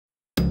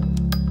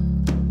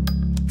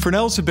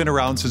Fresnels have been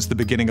around since the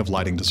beginning of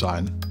lighting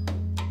design.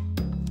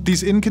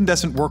 These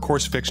incandescent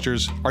workhorse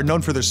fixtures are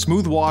known for their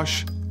smooth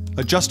wash,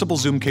 adjustable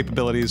zoom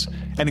capabilities,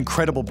 and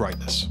incredible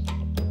brightness.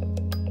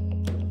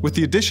 With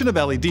the addition of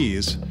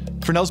LEDs,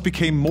 Fresnels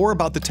became more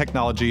about the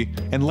technology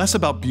and less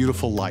about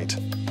beautiful light.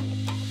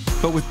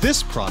 But with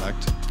this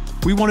product,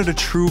 we wanted a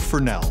true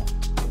Fresnel.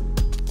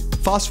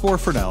 Phosphor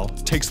Fresnel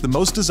takes the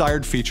most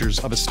desired features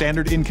of a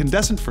standard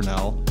incandescent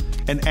Fresnel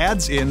and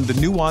adds in the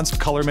nuanced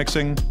color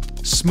mixing,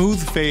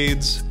 smooth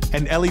fades,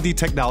 and LED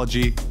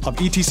technology of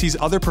ETC's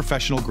other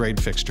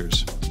professional-grade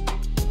fixtures.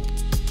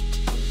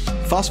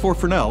 Phosphor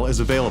Fresnel is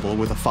available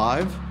with a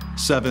 5,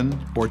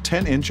 7, or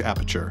 10-inch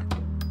aperture.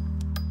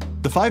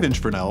 The 5-inch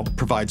Fresnel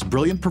provides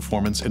brilliant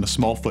performance in a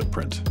small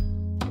footprint.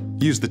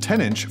 Use the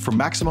 10-inch for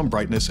maximum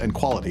brightness and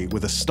quality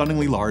with a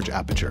stunningly large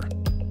aperture.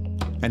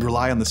 And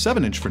rely on the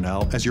 7-inch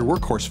Fresnel as your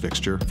workhorse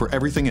fixture for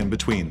everything in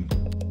between.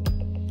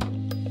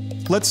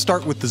 Let's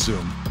start with the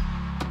zoom.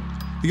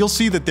 You'll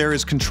see that there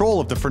is control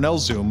of the Fresnel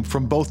zoom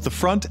from both the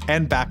front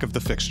and back of the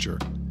fixture.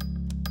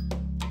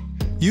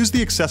 Use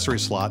the accessory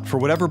slot for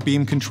whatever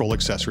beam control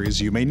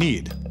accessories you may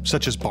need,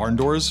 such as barn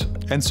doors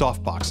and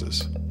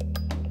softboxes.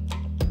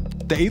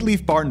 The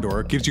 8-leaf barn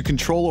door gives you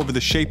control over the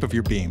shape of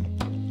your beam,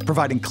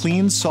 providing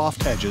clean,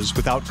 soft edges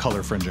without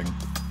color fringing.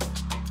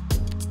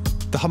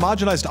 The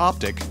homogenized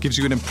optic gives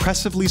you an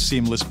impressively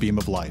seamless beam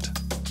of light.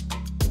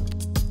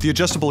 The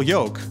adjustable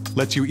yoke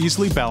lets you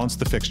easily balance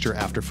the fixture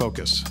after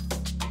focus.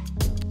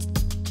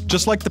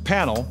 Just like the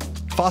panel,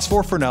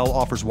 Phosphor Fresnel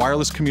offers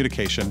wireless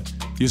communication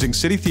using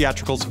City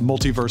Theatrical's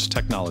multiverse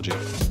technology.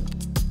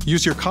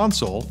 Use your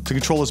console to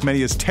control as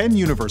many as 10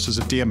 universes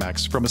of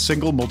DMX from a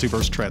single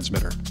multiverse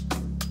transmitter.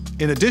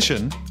 In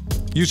addition,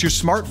 use your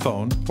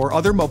smartphone or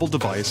other mobile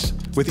device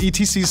with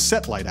ETC's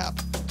SetLight app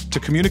to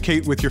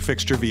communicate with your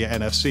fixture via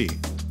NFC.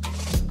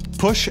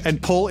 Push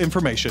and pull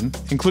information,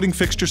 including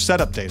fixture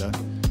setup data,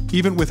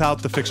 even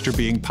without the fixture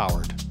being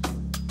powered.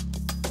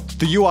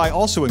 The UI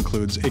also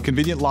includes a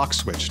convenient lock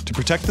switch to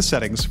protect the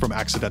settings from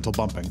accidental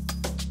bumping.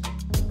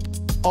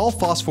 All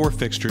Phosphor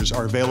fixtures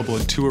are available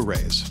in 2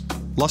 arrays,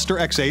 Luster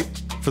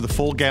X8 for the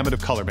full gamut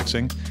of color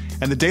mixing,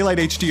 and the Daylight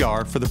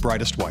HDR for the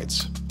brightest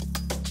whites.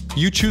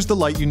 You choose the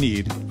light you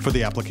need for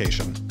the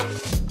application.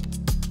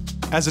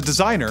 As a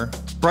designer,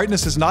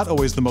 brightness is not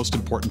always the most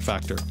important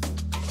factor.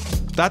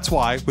 That's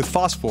why, with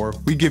Phosphor,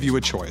 we give you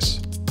a choice.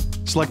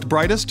 Select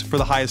brightest for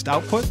the highest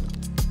output,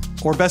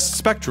 or best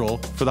spectral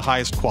for the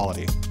highest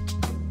quality.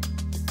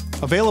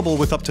 Available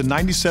with up to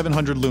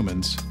 9,700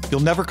 lumens, you'll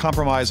never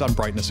compromise on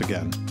brightness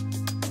again.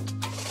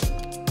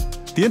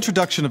 The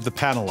introduction of the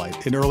panel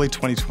light in early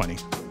 2020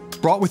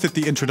 brought with it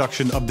the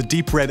introduction of the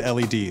deep red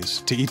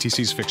LEDs to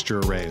ETC's fixture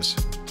arrays.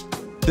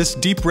 This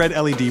deep red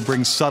LED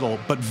brings subtle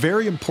but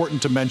very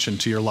important dimension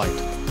to your light,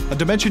 a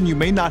dimension you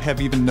may not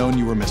have even known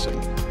you were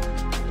missing.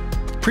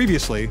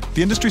 Previously,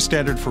 the industry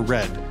standard for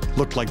red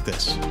looked like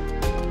this.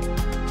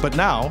 But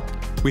now,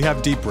 we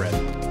have deep red,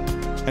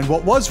 and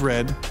what was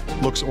red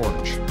looks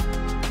orange.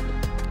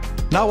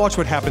 Now watch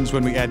what happens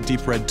when we add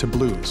deep red to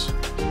blues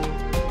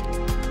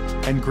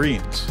and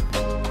greens.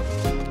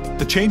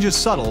 The change is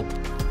subtle,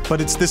 but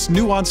it's this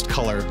nuanced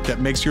color that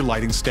makes your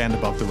lighting stand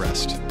above the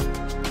rest.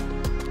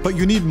 But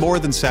you need more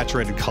than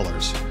saturated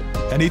colors,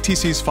 and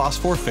ETC's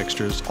Phosphor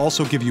fixtures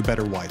also give you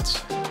better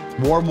whites.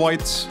 Warm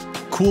whites,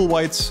 cool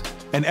whites,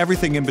 and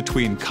everything in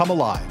between come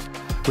alive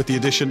with the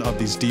addition of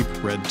these deep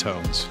red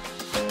tones.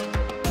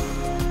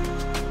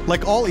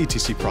 Like all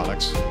ETC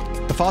products,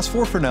 the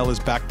Phosphor Fresnel is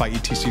backed by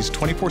ETC's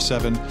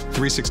 24/7,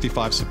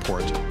 365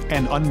 support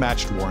and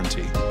unmatched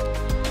warranty.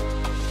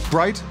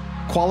 Bright,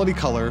 quality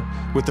color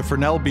with the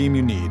Fresnel beam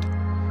you need.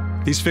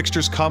 These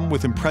fixtures come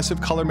with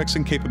impressive color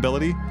mixing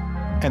capability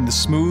and the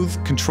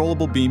smooth,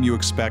 controllable beam you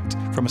expect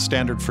from a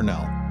standard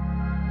Fresnel.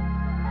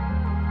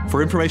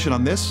 For information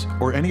on this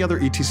or any other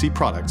ETC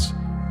products,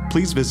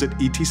 please visit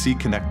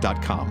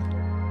etcconnect.com.